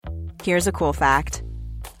Here's a cool fact.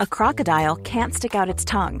 A crocodile can't stick out its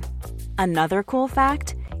tongue. Another cool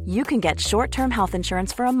fact, you can get short-term health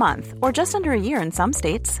insurance for a month or just under a year in some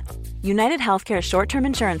states. United Healthcare short-term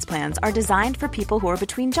insurance plans are designed for people who are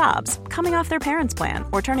between jobs, coming off their parents' plan,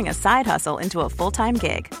 or turning a side hustle into a full-time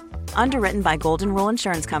gig. Underwritten by Golden Rule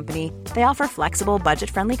Insurance Company, they offer flexible,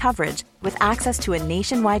 budget-friendly coverage with access to a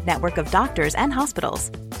nationwide network of doctors and hospitals.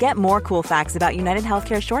 Get more cool facts about United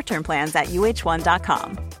Healthcare short-term plans at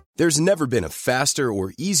uh1.com. There's never been a faster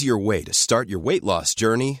or easier way to start your weight loss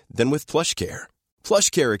journey than with PlushCare.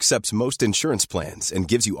 PlushCare accepts most insurance plans and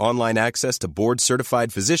gives you online access to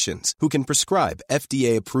board-certified physicians who can prescribe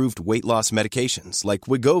FDA-approved weight loss medications like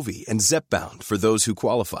Wegovy and Zepbound for those who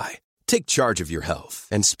qualify. Take charge of your health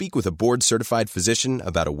and speak with a board-certified physician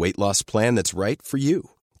about a weight loss plan that's right for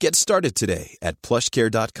you. Get started today at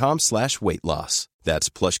plushcare.com/weight loss. That's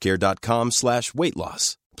plushcare.com/weight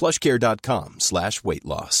loss. plushcare.com/weight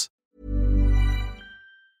loss.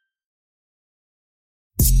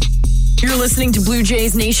 You're listening to Blue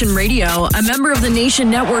Jays Nation Radio, a member of the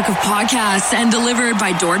Nation network of podcasts and delivered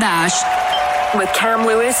by DoorDash. With Cam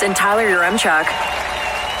Lewis and Tyler Yaremchuk.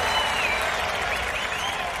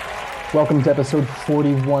 Welcome to episode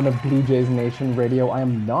 41 of Blue Jays Nation Radio. I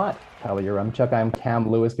am not Tyler Yaremchuk. I am Cam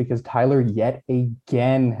Lewis because Tyler yet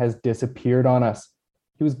again has disappeared on us.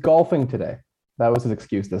 He was golfing today. That was his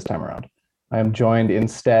excuse this time around. I am joined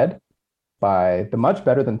instead by the much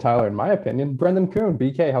better than Tyler, in my opinion, Brendan Kuhn.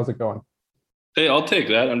 BK, how's it going? Hey, I'll take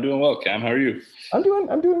that. I'm doing well, Cam. How are you? I'm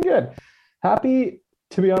doing good. Happy,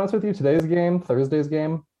 to be honest with you, today's game, Thursday's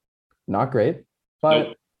game, not great, but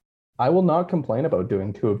nope. I will not complain about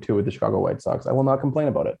doing 2 of 2 with the Chicago White Sox. I will not complain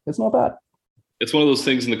about it. It's not bad. It's one of those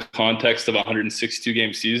things in the context of a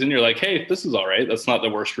 162-game season. You're like, hey, this is all right. That's not the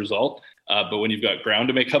worst result. But when you've got ground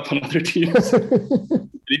to make up on other teams,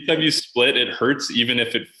 anytime you split, it hurts, even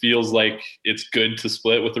if it feels like it's good to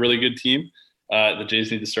split with a really good team. The Jays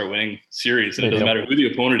need to start winning series. And it doesn't matter who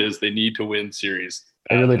the opponent is, they need to win series.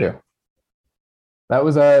 They really do. That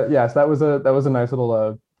was a nice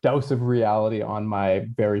little dose of reality on my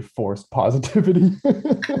very forced positivity.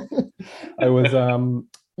 To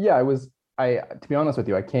be honest with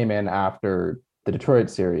you, I came in after the Detroit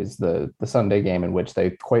series, the Sunday game in which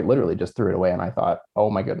they quite literally just threw it away. And I thought, oh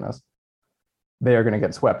my goodness, they are going to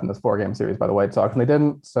get swept in this 4-game series by the White Sox. And they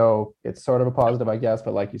didn't. So it's sort of a positive, I guess.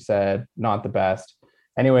 But like you said, not the best.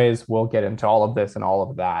 Anyways, we'll get into all of this and all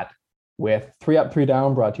of that with 3 Up, 3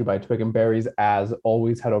 Down, brought to you by Twig and Berries. As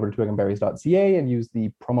always, head over to twigandberries.ca and use the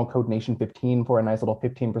promo code Nation15 for a nice little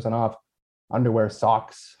 15% off underwear,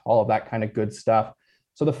 socks, all of that kind of good stuff.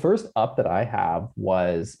 So the first up that I have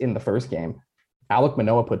was in the first game. Alek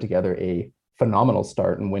Manoah put together a phenomenal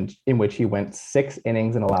start in which he went 6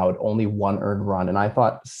 innings and allowed only 1 earned run. And I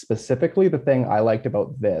thought specifically the thing I liked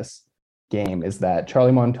about this game is that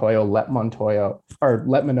Charlie Montoyo let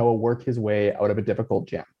Manoah work his way out of a difficult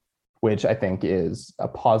jam, which I think is a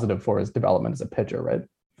positive for his development as a pitcher, right?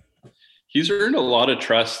 He's earned a lot of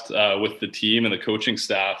trust with the team and the coaching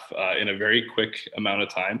staff in a very quick amount of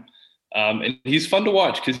time. And he's fun to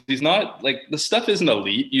watch because he's not like, the stuff isn't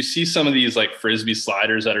elite. You see some of these like Frisbee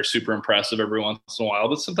sliders that are super impressive every once in a while,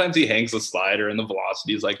 but sometimes he hangs the slider and the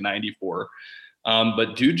velocity is like 94.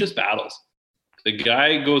 But dude just battles. The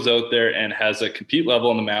guy goes out there and has a compete level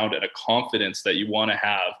on the mound and a confidence that you want to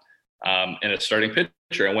have in a starting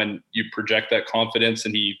pitcher. And when you project that confidence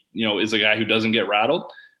and he, is a guy who doesn't get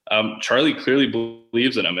rattled, Charlie clearly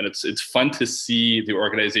believes in him, and it's fun to see the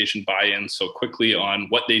organization buy in so quickly on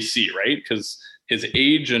what they see, right? Because his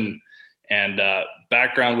age and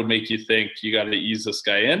background would make you think you got to ease this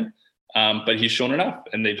guy in, but he's shown enough,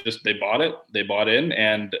 and they bought in,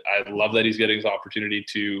 and I love that he's getting his opportunity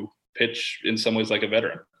to pitch in some ways like a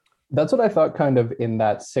veteran. That's what I thought kind of in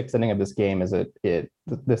that 6th inning of this game.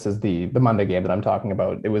 This is the Monday game that I'm talking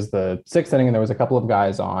about. It was the 6th inning, and there was a couple of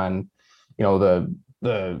guys on, the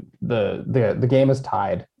game is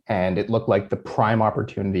tied, and it looked like the prime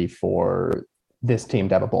opportunity for this team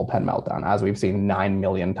to have a bullpen meltdown, as we've seen 9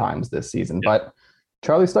 million times this season. Yeah. But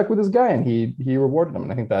Charlie stuck with his guy, and he rewarded him,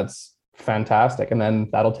 and I think that's fantastic. And then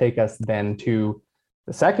that'll take us then to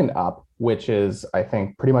the second up, which is, I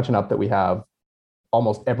think, pretty much an up that we have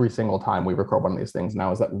almost every single time we record one of these things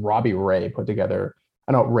now, is that Robbie Ray put together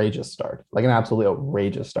an outrageous start, like an absolutely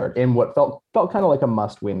outrageous start in what felt kind of like a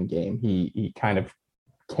must-win game. He kind of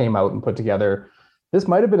came out and put together, this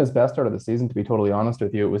might have been his best start of the season, to be totally honest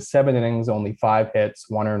with you. It was 7 innings, only 5 hits,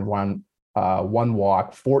 1 earned run, 1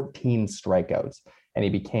 walk, 14 strikeouts. And he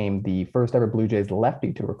became the first ever Blue Jays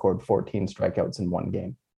lefty to record 14 strikeouts in one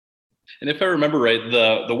game. And if I remember right,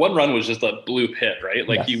 the 1 run was just a bloop hit, right?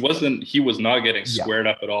 Like yes. He was not getting squared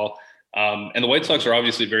up at all. And the White Sox are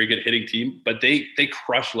obviously a very good hitting team, but they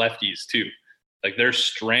crush lefties too. Like their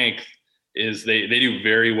strength is they do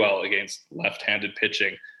very well against left-handed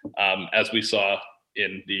pitching, as we saw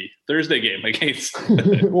in the Thursday game against.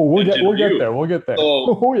 we'll get there.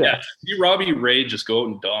 So, oh yeah, to see Robbie Ray just go out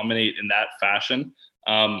and dominate in that fashion.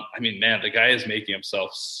 I mean, man, the guy is making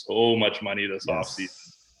himself so much money this offseason.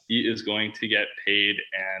 He is going to get paid,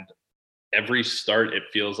 and every start it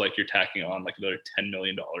feels like you're tacking on like another $10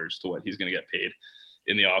 million to what he's going to get paid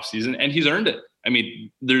in the offseason, and he's earned it. I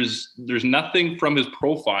mean, there's nothing from his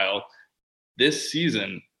profile this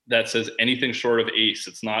season that says anything short of ace.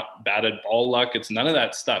 It's not batted ball luck. It's none of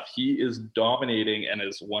that stuff. He is dominating and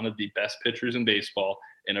is one of the best pitchers in baseball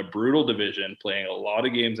in a brutal division, playing a lot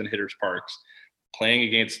of games in hitters' parks, playing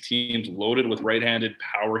against teams loaded with right-handed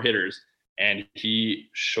power hitters. And he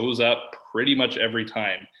shows up pretty much every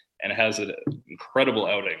time and has an incredible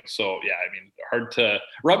outing. So, yeah, I mean,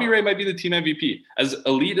 Robbie Ray might be the team MVP. As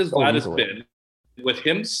elite as Vlad has been, with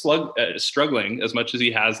him struggling as much as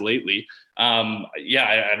he has lately, I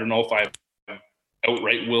don't know if I'm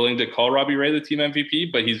outright willing to call Robbie Ray the team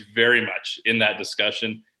MVP, but he's very much in that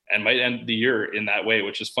discussion and might end the year in that way,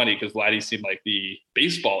 which is funny because Vladdy seemed like the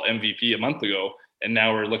baseball MVP a month ago, and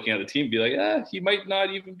now we're looking at the team and be like, he might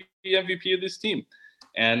not even be MVP of this team.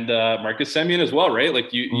 And Marcus Semien as well, right?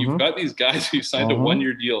 Like you've got these guys who signed to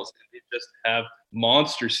one-year deals, and they just have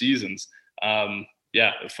monster seasons.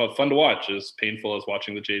 Fun to watch, as painful as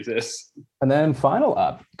watching the Jays is. And then final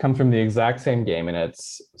up comes from the exact same game, and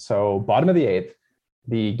it's so bottom of the 8th.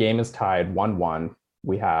 The game is tied 1-1.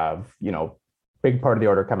 We have, big part of the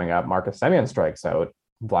order coming up. Marcus Semien strikes out.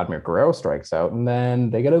 Vladimir Guerrero strikes out, and then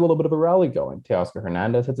they get a little bit of a rally going. Teoscar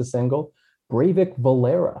Hernandez hits a single. Breivik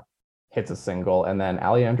Valera hits a single, and then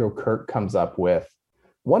Alejandro Kirk comes up with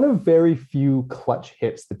one of very few clutch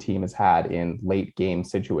hits the team has had in late game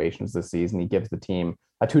situations this season. He gives the team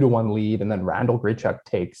a 2-1 lead, and then Randall Grichuk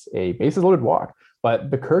takes a bases loaded walk.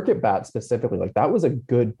 But the Kirk at bat specifically, like that was a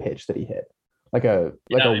good pitch that he hit,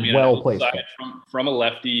 well-placed pitch. From a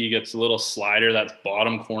lefty, he gets a little slider that's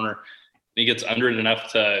bottom corner. He gets under it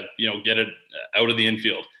enough to, get it out of the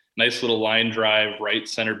infield. Nice little line drive, right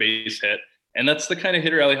center base hit. And that's the kind of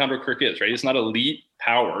hitter Alejandro Kirk is, right? He's not elite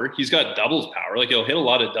power. He's got doubles power. Like he'll hit a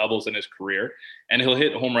lot of doubles in his career, and he'll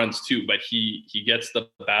hit home runs too, but he gets the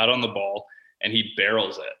bat on the ball and he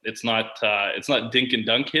barrels it. It's not dink and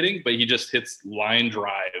dunk hitting, but he just hits line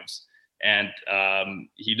drives, and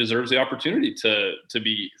he deserves the opportunity to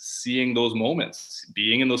be seeing those moments,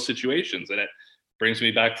 being in those situations. And it brings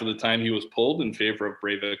me back to the time he was pulled in favor of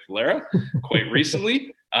Breivik Valera quite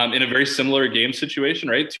recently. In a very similar game situation,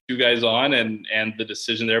 right? 2 guys on, and the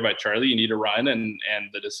decision there by Charlie, you need to run, and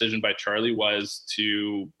the decision by Charlie was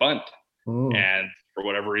to bunt. And for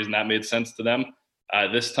whatever reason, that made sense to them.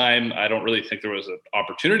 This time, I don't really think there was an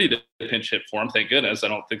opportunity to pinch hit for him. Thank goodness. I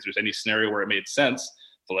don't think there's any scenario where it made sense.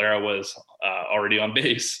 Valera was already on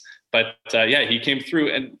base. But he came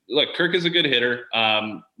through. And look, Kirk is a good hitter.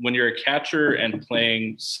 When you're a catcher and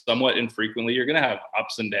playing somewhat infrequently, you're going to have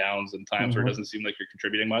ups and downs and times where it doesn't seem like you're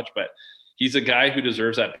contributing much. But he's a guy who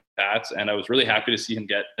deserves at bats, and I was really happy to see him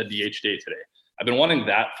get a DH day today. I've been wanting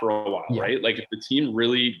that for a while, right? Like if the team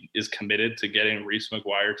really is committed to getting Reese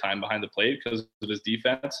McGuire time behind the plate because of his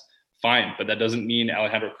defense, fine. But that doesn't mean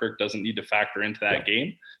Alejandro Kirk doesn't need to factor into that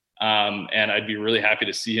game. And I'd be really happy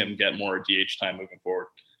to see him get more DH time moving forward.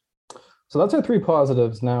 So that's our 3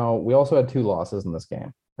 positives. Now, we also had 2 losses in this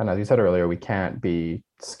game. And as you said earlier, we can't be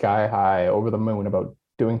sky high over the moon about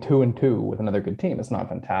doing 2-2 with another good team. It's not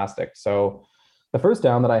fantastic. So the first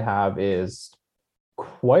down that I have is,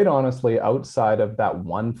 quite honestly, outside of that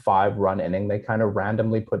 1-5 run inning they kind of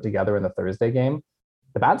randomly put together in the Thursday game,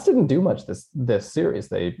 the Bats didn't do much this series.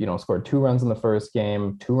 They, scored 2 runs in the first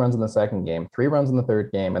game, 2 runs in the second game, 3 runs in the third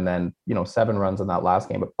game, and then, 7 runs in that last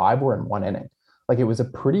game, but 5 were in 1 inning. Like it was a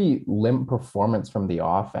pretty limp performance from the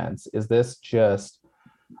offense. Is this just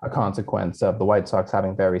a consequence of the White Sox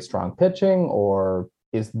having very strong pitching, or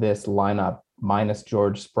is this lineup minus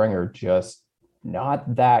George Springer just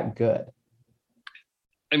not that good?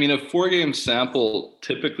 I mean, a 4-game sample,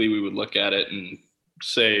 typically we would look at it and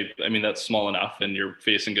say, that's small enough and you're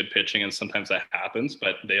facing good pitching, and sometimes that happens,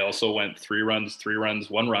 but they also went 3 runs,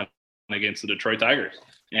 1 run against the Detroit Tigers.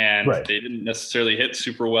 And They didn't necessarily hit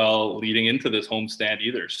super well leading into this homestand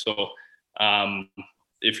either. So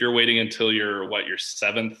if you're waiting until your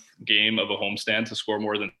 7th game of a homestand to score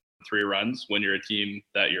more than 3 runs when you're a team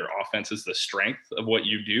that your offense is the strength of what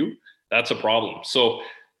you do, that's a problem. So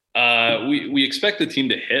we expect the team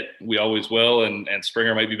to hit. We always will. And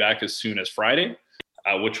Springer might be back as soon as Friday.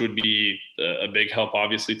 which would be a big help,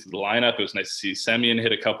 obviously, to the lineup. It was nice to see Semyon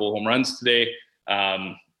hit a couple of home runs today.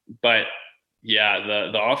 But yeah,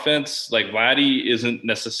 the offense, like Vladdy isn't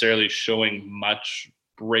necessarily showing much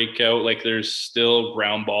breakout. Like there's still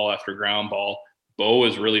ground ball after ground ball. Bo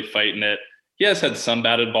is really fighting it. He has had some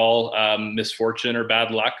batted ball misfortune or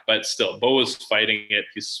bad luck, but still, Bo is fighting it.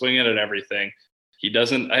 He's swinging at everything. He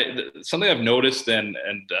doesn't. Something I've noticed, and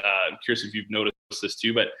I'm curious if you've noticed this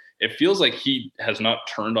too, but it feels like he has not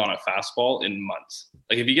turned on a fastball in months.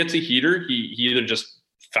 Like if he gets a heater, he either just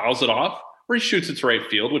fouls it off or he shoots it to right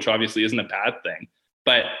field, which obviously isn't a bad thing.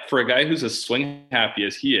 But for a guy who's as swing happy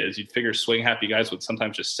as he is, you'd figure swing happy guys would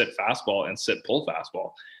sometimes just sit fastball and sit pull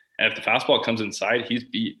fastball. And if the fastball comes inside, he's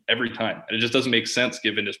beat every time. And it just doesn't make sense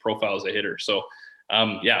given his profile as a hitter. So,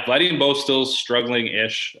 Vladdy and Bo still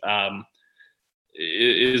struggling-ish.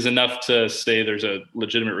 Is enough to say there's a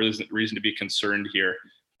legitimate reason to be concerned here.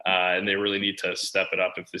 And they really need to step it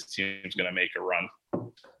up if this team's going to make a run.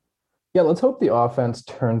 Yeah, let's hope the offense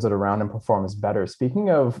turns it around and performs better.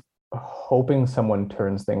 Speaking of hoping someone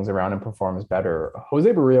turns things around and performs better,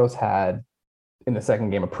 Jose Berríos had in the second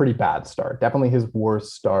game a pretty bad start. Definitely his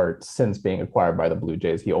worst start since being acquired by the Blue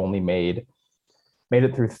Jays. He only made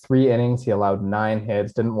it through 3 innings. He allowed 9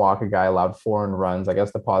 hits, didn't walk a guy, allowed 4 earned runs. I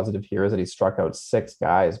guess the positive here is that he struck out 6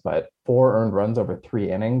 guys, but 4 earned runs over 3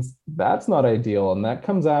 innings. That's not ideal. And that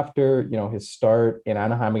comes after, his start in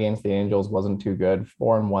Anaheim against the Angels wasn't too good.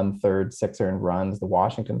 4 1/3, 6 earned runs. The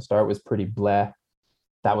Washington start was pretty bleh.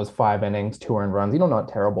 That was 5 innings, 2 earned runs. Not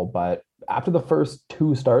terrible, but after the first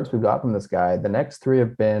 2 starts we've got from this guy, the next 3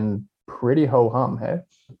 have been pretty ho-hum, hey?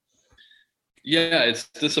 Yeah, it's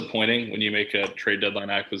disappointing when you make a trade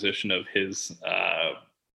deadline acquisition of his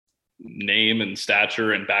name and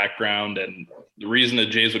stature and background. And the reason the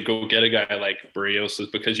Jays would go get a guy like Berríos is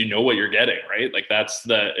because you know what you're getting, right? Like that's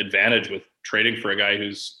the advantage with trading for a guy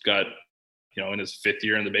who's got, in his 5th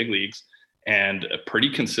year in the big leagues and a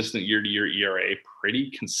pretty consistent year-to-year ERA,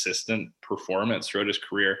 pretty consistent performance throughout his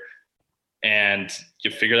career. And you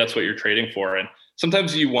figure that's what you're trading for. And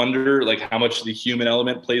sometimes you wonder like how much the human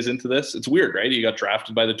element plays into this. It's weird, right? He got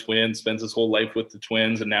drafted by the Twins, spends his whole life with the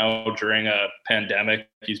Twins, and now during a pandemic,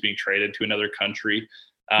 he's being traded to another country.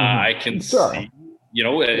 I can see,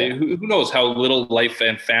 who knows how little life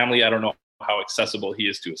and family, I don't know how accessible he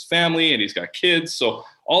is to his family, and he's got kids. So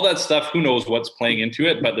all that stuff, who knows what's playing into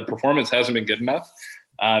it, but the performance hasn't been good enough.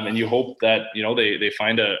 And you hope that, they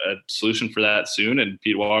find a solution for that soon. And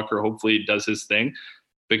Pete Walker hopefully does his thing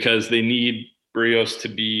because they need Berríos to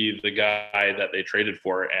be the guy that they traded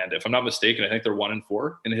for. And if I'm not mistaken, I think they're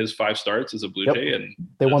 1-4 in his 5 starts as a Blue Jay. And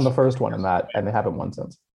they won the first one in that, and they haven't won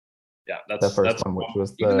since. Yeah, that's the first one, which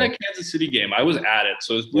was even that Kansas City game. I was at it.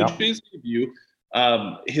 So his Blue Jays debut,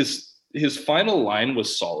 his final line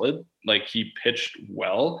was solid. Like he pitched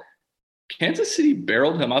well. Kansas City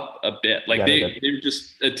barreled him up a bit. Like they're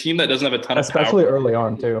just a team that doesn't have a ton of power. Especially early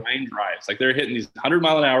on too. Line drives. Like they're hitting these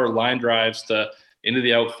 100-mile-an-hour line drives into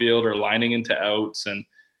the outfield or lining into outs. And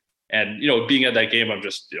being at that game, I'm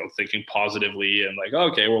just, thinking positively and like,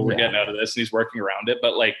 okay, well, we're getting out of this, and he's working around it.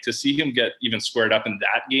 But like to see him get even squared up in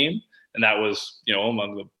that game, and that was,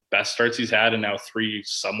 among the best starts he's had, and now 3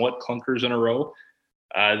 somewhat clunkers in a row.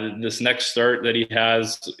 This next start that he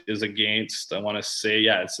has is against, I want to say,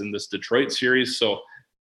 it's in this Detroit series. So,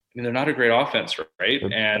 they're not a great offense, right?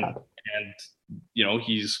 And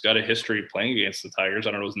he's got a history playing against the Tigers.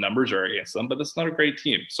 I don't know what his numbers are against them, but that's not a great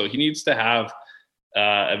team. So he needs to have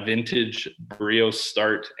a vintage Berríos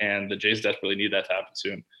start, and the Jays desperately need that to happen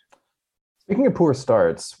soon. Speaking of poor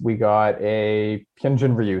starts, we got a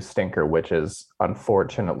Hyunjin Ryu stinker, which is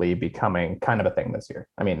unfortunately becoming kind of a thing this year.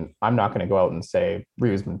 I'm not going to go out and say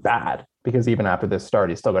Ryu's been bad, because even after this start,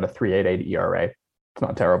 he's still got a 3.88 ERA. It's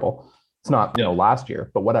not terrible. It's not, last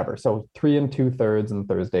year, but whatever. So 3 2/3 in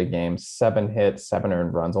Thursday games, 7 hits, 7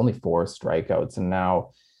 earned runs, only 4 strikeouts. And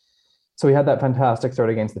now, so he had that fantastic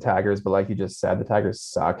start against the Tigers, but like you just said, the Tigers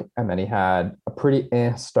suck. And then he had a pretty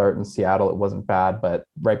start in Seattle. It wasn't bad, but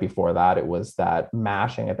right before that, it was that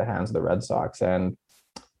mashing at the hands of the Red Sox. And,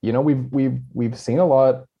 we've seen a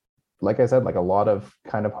lot, like I said, like a lot of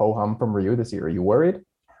kind of ho-hum from Ryu this year. Are you worried?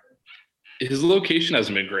 His location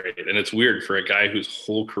hasn't been great. And it's weird for a guy whose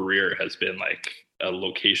whole career has been like a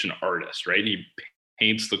location artist, right? He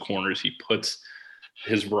paints the corners. He puts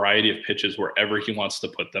his variety of pitches wherever he wants to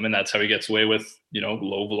put them. And that's how he gets away with,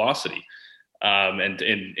 low velocity. And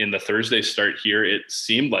in the Thursday start here, it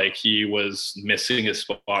seemed like he was missing his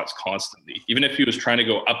spots constantly. Even if he was trying to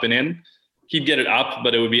go up and in, he'd get it up,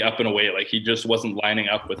 but it would be up and away. Like he just wasn't lining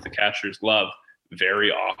up with the catcher's glove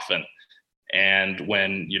very often. And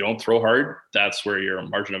when you don't throw hard, that's where your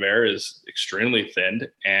margin of error is extremely thin.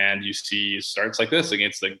 And you see starts like this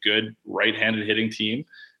against a good right-handed hitting team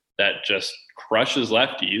that just crushes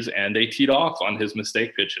lefties, and they teed off on his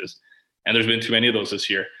mistake pitches. And there's been too many of those this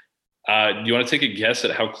year. Do you want to take a guess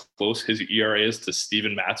at how close his ERA is to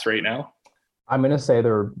Steven Matz right now? I'm going to say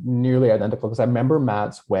they're nearly identical because I remember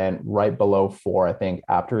Matz went right below 4, I think,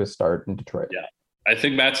 after his start in Detroit. Yeah. I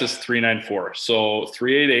think Matz is 3.94. So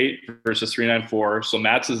 3.88 versus 3.94. So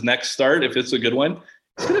Matz's next start, if it's a good one,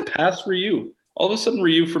 he's going to pass Ryu. All of a sudden,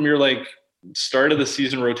 Ryu, from your start of the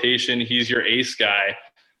season rotation, he's your ace guy.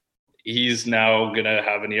 He's now going to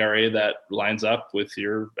have an ERA that lines up with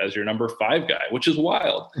your number 5 guy, which is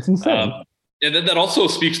wild. It's insane. And then that also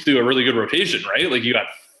speaks to a really good rotation, right? Like, you got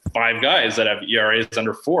 5 guys that have ERAs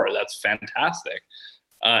under 4. That's fantastic.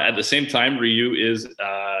 At the same time, Ryu is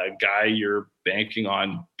a guy you're banking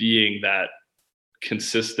on being that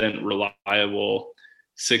consistent, reliable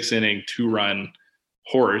 6-inning, 2-run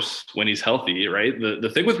horse when he's healthy, right? The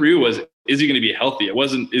thing with Ryu was, is he going to be healthy? It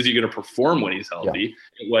wasn't, is he going to perform when he's healthy?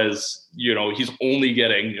 Yeah. It was, he's only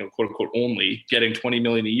getting, quote unquote, only getting $20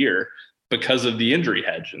 million a year because of the injury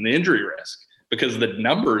hedge and the injury risk, because the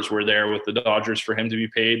numbers were there with the Dodgers for him to be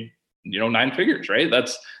paid 9 figures, right?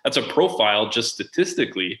 That's a profile just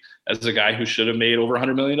statistically as a guy who should have made over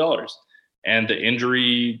 $100 million. And the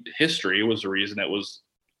injury history was the reason it was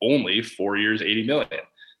only 4 years, $80 million.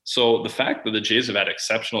 So the fact that the Jays have had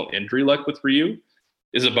exceptional injury luck with Ryu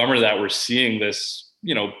is a bummer that we're seeing this,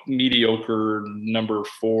 mediocre number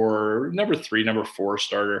 3, number 4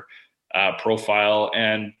 starter profile,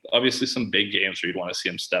 and obviously some big games where you'd want to see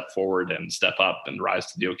him step forward and step up and rise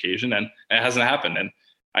to the occasion. And it hasn't happened. And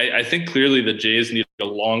I think clearly the Jays need a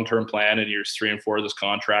long-term plan in years 3 and 4 of this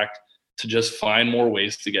contract to just find more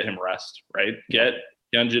ways to get him rest, right? Get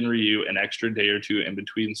Hyunjin Ryu an extra day or 2 in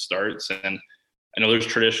between starts. And I know there's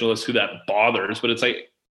traditionalists who that bothers, but it's like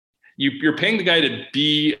you're paying the guy to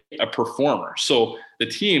be a performer. So the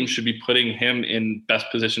team should be putting him in best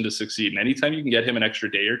position to succeed. And anytime you can get him an extra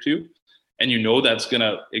day or 2, and that's going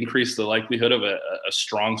to increase the likelihood of a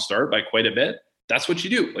strong start by quite a bit, that's what you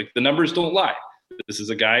do. Like, the numbers don't lie. This is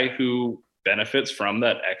a guy who benefits from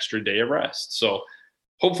that extra day of rest. So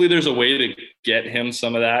hopefully there's a way to get him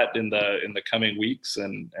some of that in the coming weeks,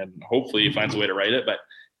 and hopefully he finds a way to write it. But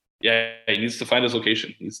yeah, he needs to find his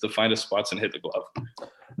location. He needs to find his spots and hit the glove.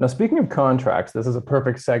 Now, speaking of contracts, this is a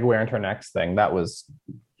perfect segue into our next thing. That was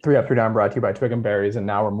 3 Up, 3 Down, brought to you by Twig and Berries, and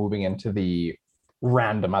now we're moving into the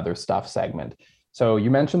random other stuff segment. So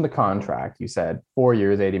you mentioned the contract. You said 4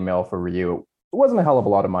 years, $80 million for Ryu. It wasn't a hell of a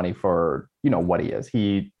lot of money for what he is.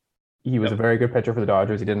 He was a very good pitcher for the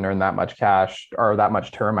Dodgers. He didn't earn that much cash or that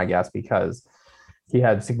much term, I guess, because he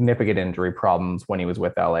had significant injury problems when he was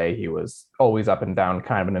with LA. He was always up and down,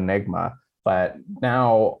 kind of an enigma. But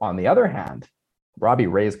now, on the other hand, Robbie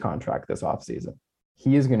Ray's contract this offseason,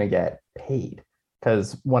 he is going to get paid.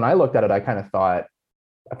 Because when I looked at it, I kind of thought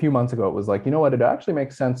a few months ago, it was like, it actually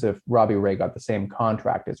makes sense if Robbie Ray got the same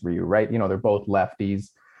contract as Ryu, right? They're both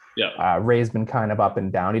lefties. Yeah. Ray's been kind of up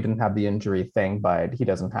and down. He didn't have the injury thing, but he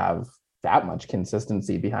doesn't have that much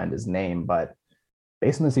consistency behind his name. But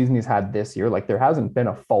based on the season he's had this year, there hasn't been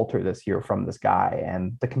a falter this year from this guy.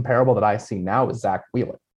 And the comparable that I see now is Zach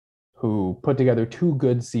Wheeler, who put together 2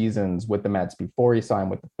 good seasons with the Mets before he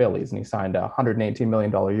signed with the Phillies. And he signed a $118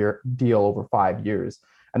 million deal over 5 years.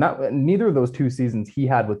 And neither of those 2 seasons he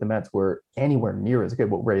had with the Mets were anywhere near as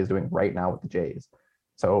good what Ray is doing right now with the Jays.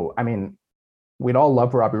 So, we'd all love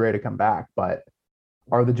for Robbie Ray to come back, but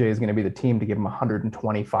are the Jays going to be the team to give him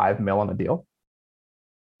 $125 million on a deal?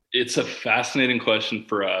 It's a fascinating question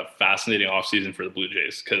for a fascinating offseason for the Blue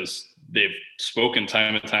Jays, because they've spoken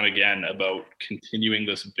time and time again about continuing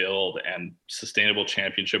this build and sustainable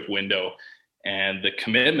championship window. And the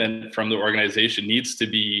commitment from the organization needs to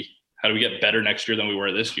be, how do we get better next year than we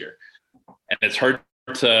were this year? And it's hard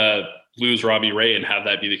to lose Robbie Ray and have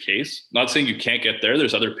that be the case. Not saying you can't get there.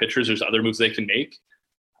 There's other pitchers, there's other moves they can make.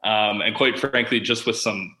 And quite frankly, just with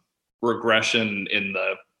some regression in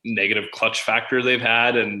the negative clutch factor they've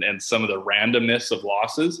had and some of the randomness of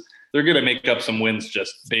losses, they're going to make up some wins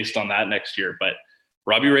just based on that next year. But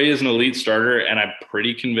Robbie Ray is an elite starter, and I'm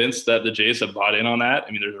pretty convinced that the Jays have bought in on that.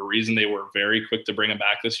 There's a reason they were very quick to bring him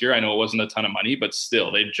back this year. I know it wasn't a ton of money, but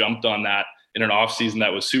still, they jumped on that in an offseason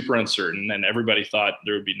that was super uncertain, and everybody thought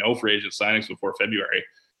there would be no free agent signings before February.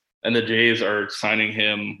 And the Jays are signing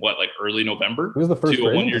him, early November? He was the first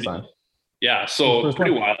free agent to sign. Yeah, so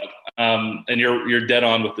pretty wild. And you're dead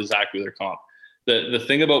on with the Zach Wheeler comp. The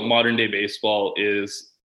thing about modern day baseball is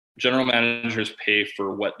general managers pay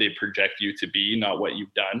for what they project you to be, not what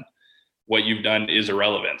you've done. what you've done is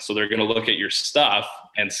irrelevant. So they're going to look at your stuff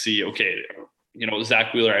and see, okay,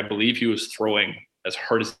 Zach Wheeler, I believe he was throwing as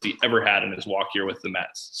hard as he ever had in his walk year with the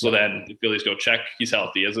Mets. So then the Phillies go check, he's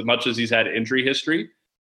healthy. As much as he's had injury history,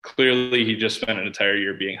 clearly he just spent an entire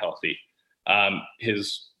year being healthy.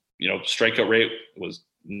 His, strikeout rate was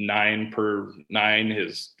 9/9.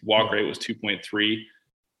 His walk rate was 2.3.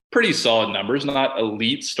 Pretty solid numbers, not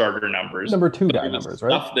elite starter numbers. Number 2 guy numbers,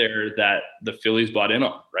 right? Stuff there that the Phillies bought in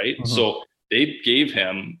on, right? Mm-hmm. So they gave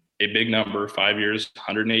him a big number, 5 years,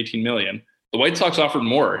 $118 million. The White Sox offered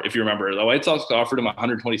more, if you remember. The White Sox offered him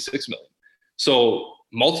 $126 million. So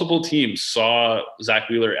multiple teams saw Zach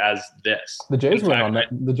Wheeler as this. The Jays weren't on that.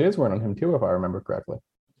 The Jays weren't on him too, if I remember correctly.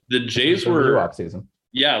 The Jays were off season.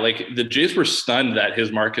 Yeah, like the Jays were stunned that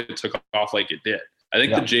his market took off like it did. I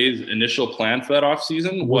think the Jays' initial plan for that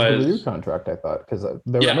offseason was the Ryu contract, I thought, because I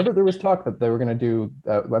remember there was talk that they were going to do.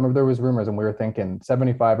 I remember there was rumors, and we were thinking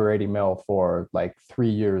 75 or 80 mil for like 3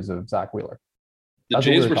 years of Zach Wheeler. The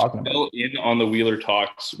Jays were still in on the Wheeler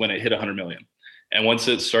talks when it hit 100 million, and once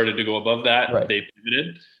it started to go above that, they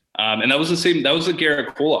pivoted. And that was the same. That was the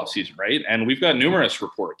Garrett Cole offseason, right? And we've got numerous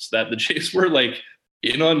reports that the Jays were like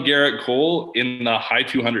in on Garrett Cole in the high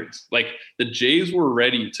 200s. Like the Jays were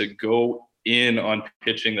ready to go in on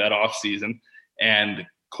pitching that offseason, and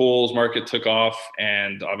Cole's market took off,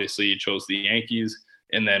 and obviously he chose the Yankees.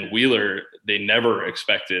 And then Wheeler, they never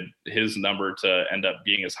expected his number to end up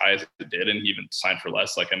being as high as it did, and he even signed for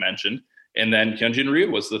less, like I mentioned. And then Hyunjin Ryu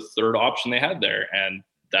was the third option they had there, and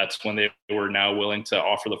that's when they were now willing to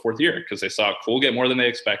offer the 4th year, because they saw Cole get more than they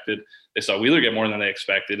expected. They saw Wheeler get more than they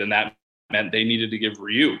expected, and that meant they needed to give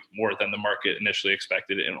Ryu more than the market initially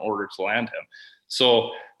expected in order to land him.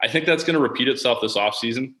 So I think that's going to repeat itself this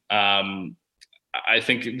offseason. I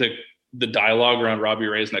think the dialogue around Robbie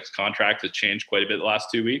Ray's next contract has changed quite a bit the last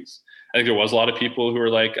 2 weeks. I think there was a lot of people who were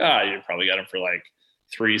like, you probably got him for like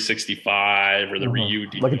 365 or the Ryu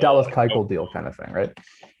deal. Like a Dallas Keuchel deal kind of thing, right?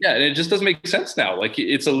 Yeah, and it just doesn't make sense now. Like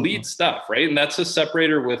it's elite stuff, right? And that's a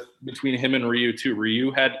separator between him and Ryu too.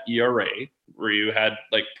 Ryu had ERA. Ryu had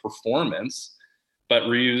like performance, but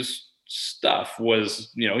Ryu's stuff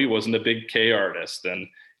was, he wasn't a big K artist,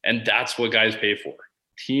 and that's what guys pay for.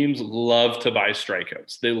 Teams love to buy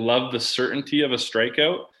strikeouts. They love the certainty of a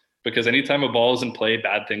strikeout, because anytime a ball is in play,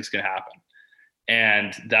 bad things can happen.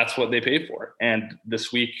 And that's what they pay for. And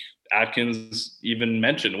this week, Atkins even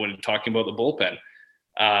mentioned when talking about the bullpen,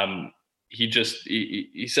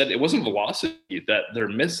 he said it wasn't velocity that they're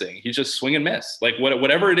missing. He's just swing and miss. Like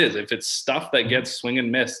whatever it is, if it's stuff that gets swing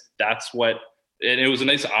and miss, that's what. And it was a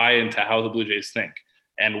nice eye into how the Blue Jays think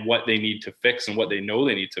and what they need to fix and what they know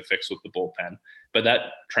they need to fix with the bullpen. But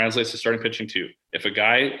that translates to starting pitching too. If a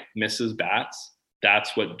guy misses bats,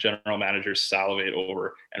 that's what general managers salivate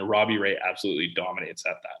over. And Robbie Ray absolutely dominates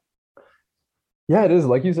at that. Yeah, it is.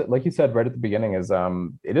 Like you said right at the beginning, it is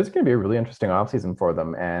going to be a really interesting offseason for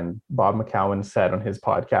them. And Bob McCown said on his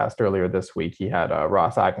podcast earlier this week, he had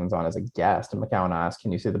Ross Atkins on as a guest, and McCown asked,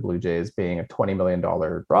 can you see the Blue Jays being a $20 million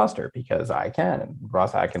roster? Because I can. And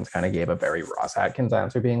Ross Atkins kind of gave a very Ross Atkins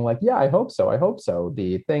answer, being like, yeah, I hope so.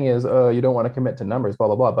 The thing is, you don't want to commit to numbers, blah,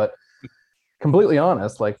 blah, blah. But completely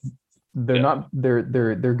honest, like, they're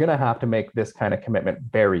going to have to make this kind of commitment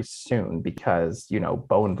very soon, because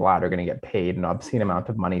Bo and Vlad are going to get paid an obscene amount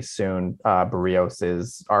of money soon. Barrios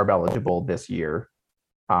is ARB eligible this year.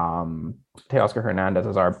 Teoscar Hernandez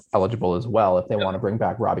is ARB eligible as well. If they want to bring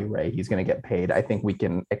back Robbie Ray, he's going to get paid. I think we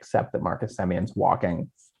can accept that Marcus Semion's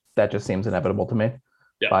walking. That just seems inevitable to me.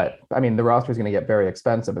 Yeah. But I mean, the roster is going to get very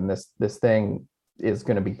expensive, and this thing is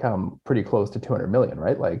going to become pretty close to 200 million,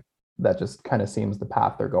 right? Like, that just kind of seems the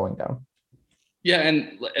path they're going down. Yeah,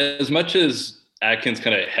 and as much as Atkins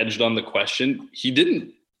kind of hedged on the question, he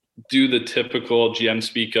didn't do the typical GM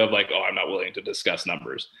speak of like, I'm not willing to discuss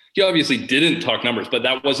numbers. He obviously didn't talk numbers, but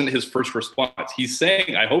that wasn't his first response. He's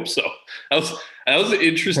saying, I hope so. That was an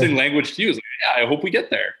interesting language to use. Like, yeah, I hope we get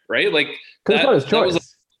there, right? Like that was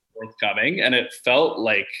forthcoming, and it felt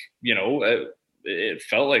like, it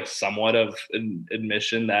felt like somewhat of an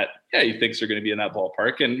admission that, he thinks they're going to be in that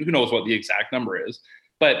ballpark, and who knows what the exact number is.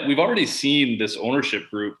 But we've already seen this ownership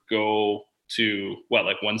group go to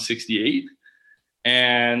like 168.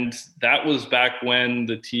 And that was back when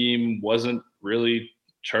the team wasn't really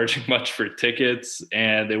charging much for tickets,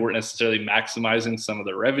 and they weren't necessarily maximizing some of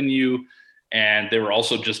the revenue. And they were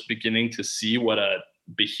also just beginning to see what a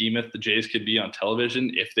behemoth the Jays could be on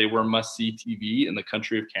television if they were must-see TV in the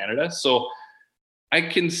country of Canada. So I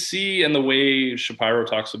can see, and the way Shapiro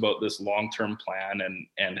talks about this long-term plan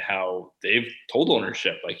and how they've told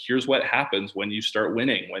ownership, like, here's what happens when you start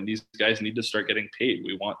winning, when these guys need to start getting paid.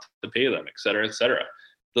 We want to pay them, et cetera, et cetera.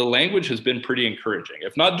 the language has been pretty encouraging.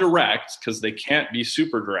 If not direct, because they can't be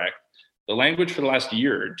super direct, the language for the last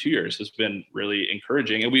year or 2 years has been really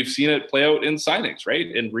encouraging. And we've seen it play out in signings,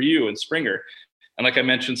 right? In Ryu and Springer. And like I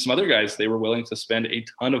mentioned, some other guys they were willing to spend a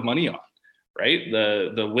ton of money on, right?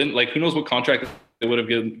 The Lind, like who knows what contract they would have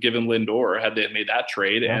given Lindor had they made that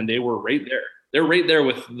trade. Yeah. And they were right there. They're right there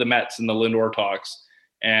with the Mets and the Lindor talks.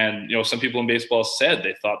 And, you know, some people in baseball said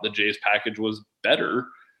they thought the Jays package was better.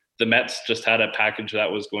 The Mets just had a package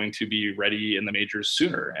that was going to be ready in the majors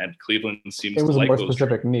sooner, and Cleveland seems to like those. It was a more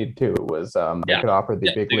specific need too. It was they could offer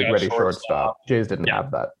the big league ready shortstop. Jays didn't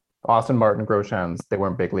have that. Austin Martin, Groshans, they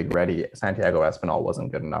weren't big league ready. Santiago Espinal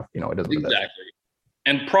wasn't good enough. You know, it doesn't exactly.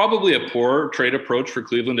 And probably a poor trade approach for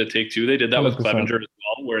Cleveland to take too. They did that 100%. With Clevenger as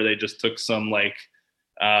well, where they just took some like.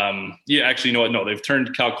 Actually, you know what? No, they've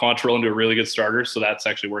turned Cal Quantrill into a really good starter, so that's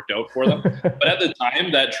actually worked out for them. But at the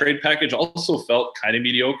time, that trade package also felt kind of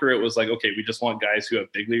mediocre. It was like, okay, we just want guys who have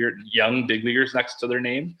young big leaguers next to their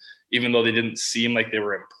name, even though they didn't seem like they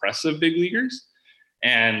were impressive big leaguers.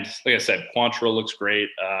 And like I said, Quantrill looks great.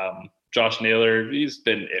 Josh Naylor, he's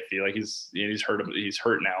been iffy. Like he's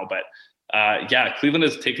hurt now, but. Cleveland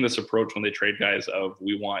has taken this approach when they trade guys of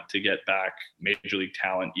we want to get back major league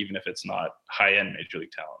talent, even if it's not high-end major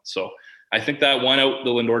league talent. So I think that won out the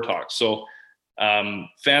Lindor talk. So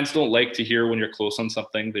fans don't like to hear when you're close on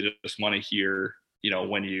something. They just want to hear, you know,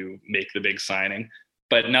 when you make the big signing.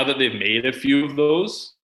 But now that they've made a few of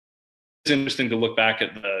those, it's interesting to look back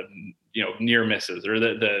at the, you know, near misses or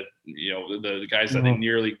the guys that they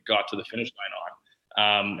nearly got to the finish line on.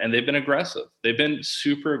 And they've been aggressive. They've been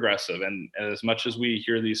super aggressive. And as much as we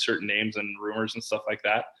hear these certain names and rumors and stuff like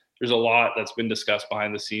that, there's a lot that's been discussed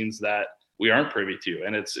behind the scenes that we aren't privy to.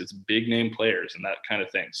 And it's big name players and that kind of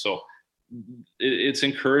thing. So it's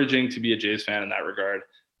encouraging to be a Jays fan in that regard.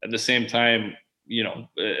 At the same time, you know,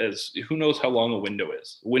 as who knows how long a window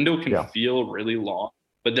is. A window can feel really long,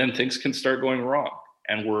 but then things can start going wrong.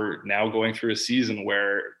 And we're now going through a season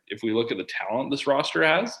where if we look at the talent this roster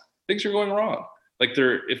has, things are going wrong. Like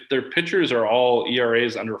if their pitchers are all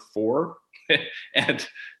ERAs under 4 and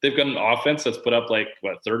they've got an offense that's put up like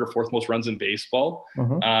third or fourth most runs in baseball.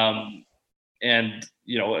 And,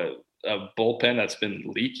 you know, a bullpen that's been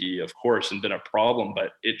leaky, of course, and been a problem,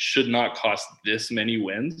 but it should not cost this many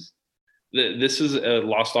wins. This is a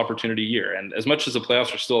lost opportunity year. And as much as the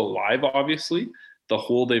playoffs are still alive, obviously, the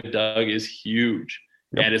hole they've dug is huge.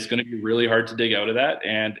 Yep. And it's going to be really hard to dig out of that.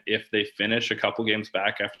 And if they finish a couple games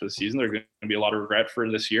back after the season, there's going to be a lot of regret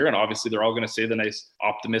for this year. And obviously they're all going to say the nice,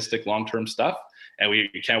 optimistic, long-term stuff. And we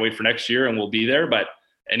can't wait for next year and we'll be there. But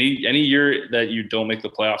any year that you don't make the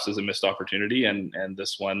playoffs is a missed opportunity. And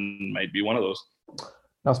this one might be one of those.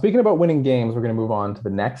 Now, speaking about winning games, we're going to move on to the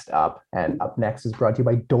next up. And up next is brought to you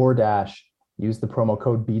by DoorDash. Use the promo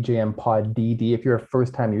code BJMPodDD. If you're a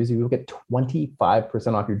first-time user, you'll get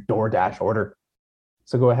 25% off your DoorDash order.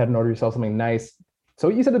 So go ahead and order yourself something nice. So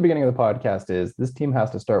what you said at the beginning of the podcast is this team has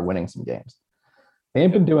to start winning some games. They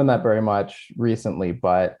ain't been doing that very much recently,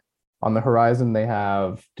 but on the horizon, they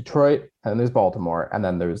have Detroit and there's Baltimore. And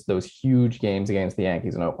then there's those huge games against the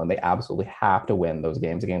Yankees in Oakland. They absolutely have to win those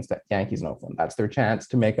games against the Yankees in Oakland. That's their chance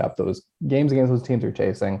to make up those games against those teams they're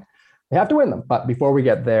chasing. They have to win them. But before we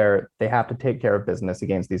get there, they have to take care of business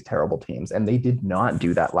against these terrible teams. And they did not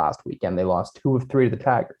do that last weekend. They lost 2 of 3 to the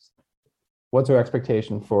Tigers. What's our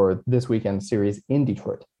expectation for this weekend series in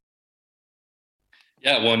Detroit?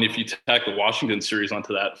 Yeah, well, and if you tack the Washington series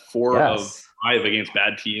onto that, 4 of 5 against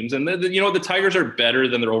bad teams. And, the Tigers are better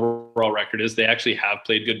than their overall record is. They actually have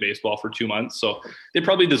played good baseball for 2 months. So they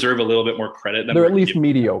probably deserve a little bit more credit. They're at least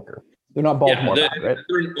mediocre. They're not Baltimore bad, right?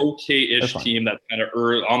 They're an okay-ish team that's kind of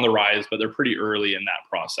on the rise, but they're pretty early in that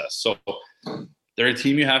process. So they're a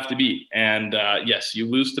team you have to beat. And yes, you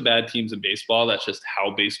lose to bad teams in baseball. That's just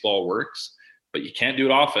how baseball works. But you can't do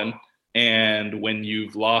it often. And when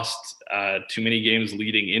you've lost too many games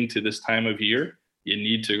leading into this time of year, you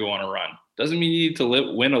need to go on a run. Doesn't mean you need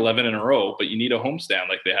to win 11 in a row, but you need a homestand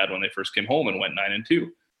like they had when they first came home and went 9-2. The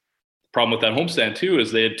problem with that homestand too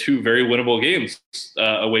is they had 2 very winnable games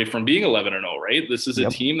away from being 11-0, right? This is a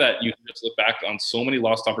team that you can just look back on so many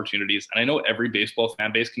lost opportunities. And I know every baseball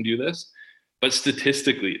fan base can do this, but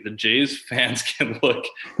statistically, the Jays fans can look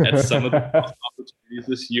at some of the opportunities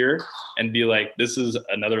this year and be like, this is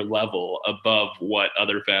another level above what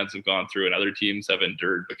other fans have gone through and other teams have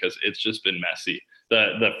endured because it's just been messy.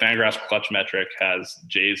 The Fangraphs clutch metric has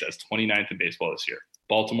Jays as 29th in baseball this year.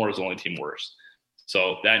 Baltimore is the only team worse.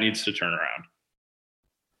 So that needs to turn around.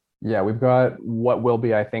 Yeah, we've got what will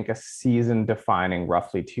be, I think, a season defining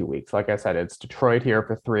roughly 2 weeks. Like I said, it's Detroit here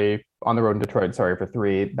for 3, on the road in Detroit, sorry, for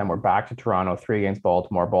 3. Then we're back to Toronto, 3 against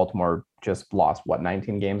Baltimore. Baltimore just lost,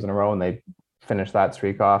 19 games in a row, and they finished that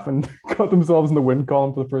streak off and got themselves in the win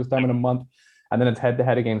column for the first time in a month. And then it's head to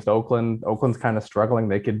head against Oakland. Oakland's kind of struggling.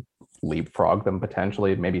 They could leapfrog them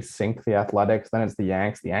potentially, maybe sink the Athletics. Then it's the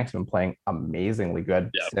Yanks. The Yanks have been playing amazingly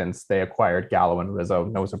good since they acquired Gallo and Rizzo.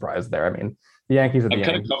 No surprise there. I mean, the Yankees are the Yankees.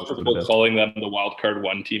 I'm kind of comfortable calling them the wild card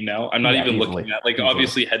 1 team now. I'm not even easily, looking at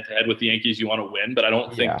obviously head to head with the Yankees, you want to win, but I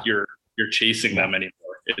don't think you're chasing them anymore.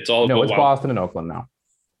 It's all about it's Boston and Oakland now.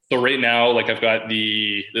 So right now, I've got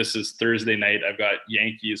this is Thursday night. I've got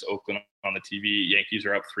Yankees, Oakland on the TV. Yankees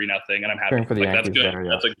are up 3-0, and I'm happy. For the Yankees that's good. there,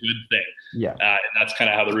 That's a good thing. Yeah. And that's kind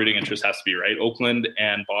of how the rooting interest has to be, right? Oakland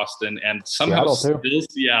and Boston and somehow still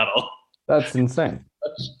Seattle. That's insane.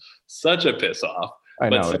 Such a piss off. I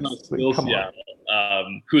know. Still Seattle,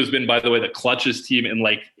 who has been, by the way, the clutchest team in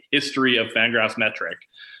history of Fangraphs metric.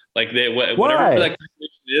 Whatever that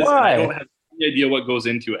is, I don't have any idea what goes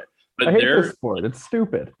into it. But I hate this sport. It's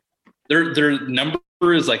stupid. Their number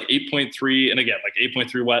is 8.3, and again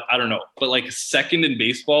 8.3 what? I don't know. But second in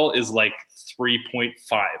baseball is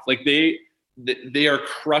 3.5. They are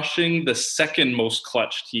crushing the second most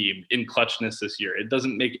clutch team in clutchness this year. It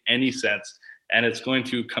doesn't make any sense. And it's going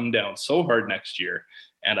to come down so hard next year.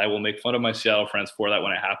 And I will make fun of my Seattle friends for that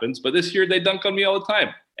when it happens. But this year they dunk on me all the time.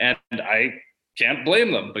 And I can't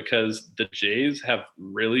blame them because the Jays have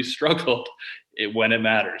really struggled when it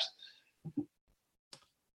matters.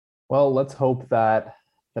 Well, let's hope that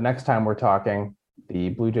the next time we're talking, the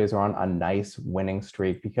Blue Jays are on a nice winning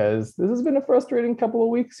streak, because this has been a frustrating couple of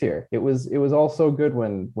weeks here. It was all so good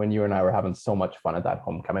when you and I were having so much fun at that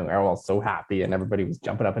homecoming. We were all so happy and everybody was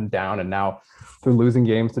jumping up and down. And now they're losing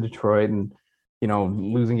games to Detroit and,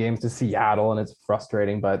 losing games to Seattle, and it's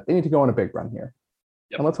frustrating, but they need to go on a big run here.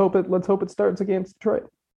 Yep. And let's hope it starts against Detroit.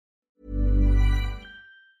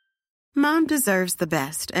 Mom deserves the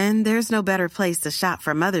best, and there's no better place to shop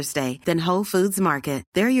for Mother's Day than Whole Foods Market.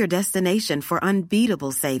 They're your destination for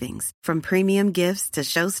unbeatable savings, from premium gifts to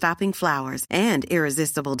show-stopping flowers and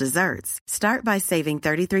irresistible desserts. Start by saving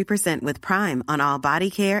 33% with Prime on all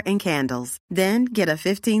body care and candles. Then get a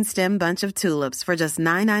 15-stem bunch of tulips for just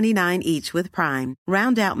 $9.99 each with Prime.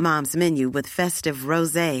 Round out Mom's menu with festive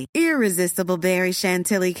rosé, irresistible berry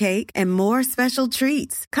chantilly cake, and more special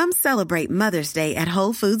treats. Come celebrate Mother's Day at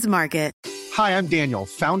Whole Foods Market. Hi, I'm Daniel,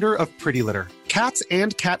 founder of Pretty Litter. Cats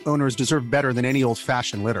and cat owners deserve better than any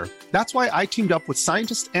old-fashioned litter. That's why I teamed up with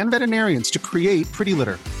scientists and veterinarians to create Pretty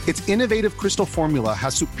Litter. Its innovative crystal formula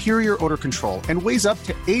has superior odor control and weighs up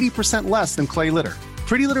to 80% less than clay litter.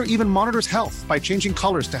 Pretty Litter even monitors health by changing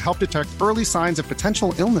colors to help detect early signs of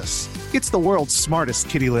potential illness. It's the world's smartest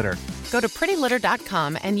kitty litter. Go to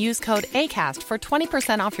prettylitter.com and use code ACAST for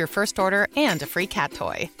 20% off your first order and a free cat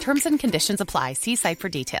toy. Terms and conditions apply. See site for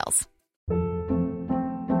details.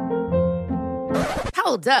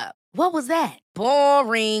 Hold up. What was that?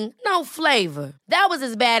 Boring. No flavor. That was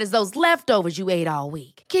as bad as those leftovers you ate all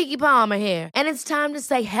week. Keke Palmer here, and it's time to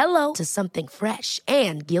say hello to something fresh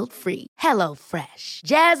and guilt-free. HelloFresh.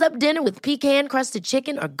 Jazz up dinner with pecan-crusted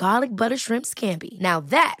chicken or garlic butter shrimp scampi. Now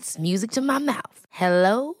that's music to my mouth.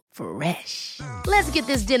 HelloFresh. Let's get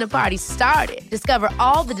this dinner party started. Discover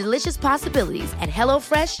all the delicious possibilities at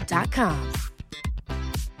HelloFresh.com.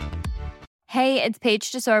 Hey, it's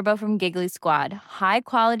Paige DeSorbo from Giggly Squad. High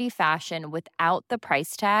quality fashion without the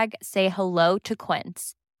price tag. Say hello to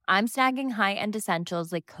Quince. I'm snagging high-end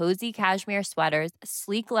essentials like cozy cashmere sweaters,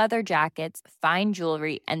 sleek leather jackets, fine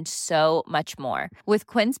jewelry, and so much more. With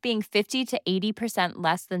Quince being 50 to 80%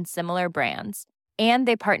 less than similar brands. And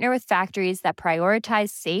they partner with factories that prioritize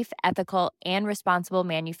safe, ethical, and responsible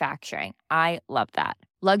manufacturing. I love that.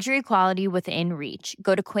 Luxury quality within reach.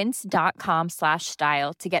 Go to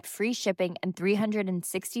quince.com/style to get free shipping and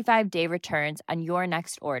 365-day returns on your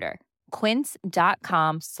next order.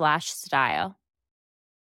 Quince.com/style.